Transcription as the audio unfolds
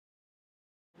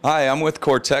Hi, I'm with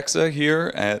Cortexa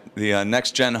here at the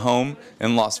Next Gen Home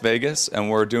in Las Vegas, and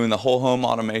we're doing the whole home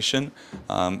automation.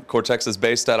 Cortexa is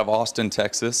based out of Austin,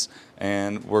 Texas,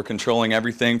 and we're controlling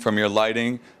everything from your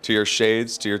lighting to your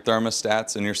shades to your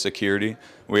thermostats and your security.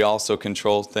 We also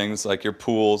control things like your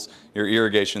pools, your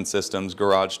irrigation systems,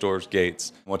 garage doors,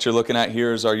 gates. What you're looking at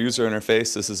here is our user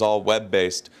interface. This is all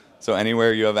web-based, so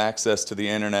anywhere you have access to the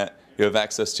internet, you have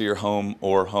access to your home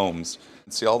or homes.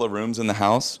 See all the rooms in the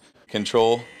house?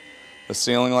 Control the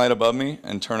ceiling light above me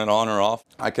and turn it on or off.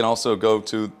 I can also go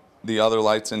to the other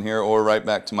lights in here or right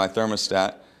back to my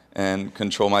thermostat and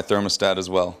control my thermostat as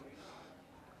well.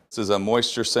 This is a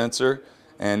moisture sensor,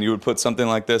 and you would put something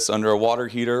like this under a water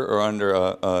heater or under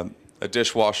a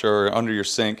dishwasher or under your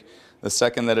sink. The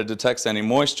second that it detects any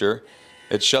moisture,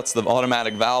 it shuts the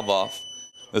automatic valve off.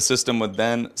 The system would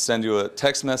then send you a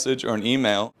text message or an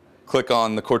email. Click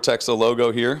on the Cortexa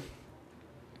logo here.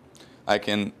 I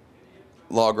can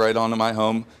log right onto my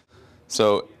home.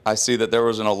 So I see that there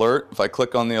was an alert. If I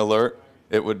click on the alert,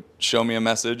 it would show me a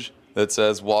message that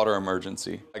says water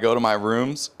emergency. I go to my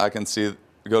rooms, I can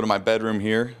go to my bedroom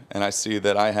here, and I see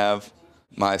that I have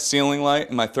my ceiling light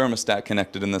and my thermostat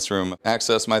connected in this room.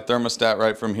 Access my thermostat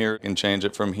right from here and change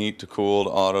it from heat to cool to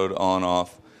auto to on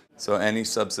off. So any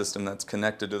subsystem that's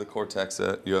connected to the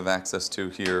Cortexa you have access to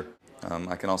here.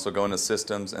 I can also go into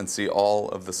systems and see all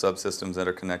of the subsystems that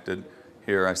are connected.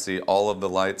 Here I see all of the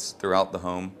lights throughout the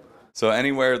home. So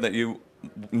anywhere that you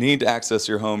need to access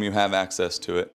your home, you have access to it.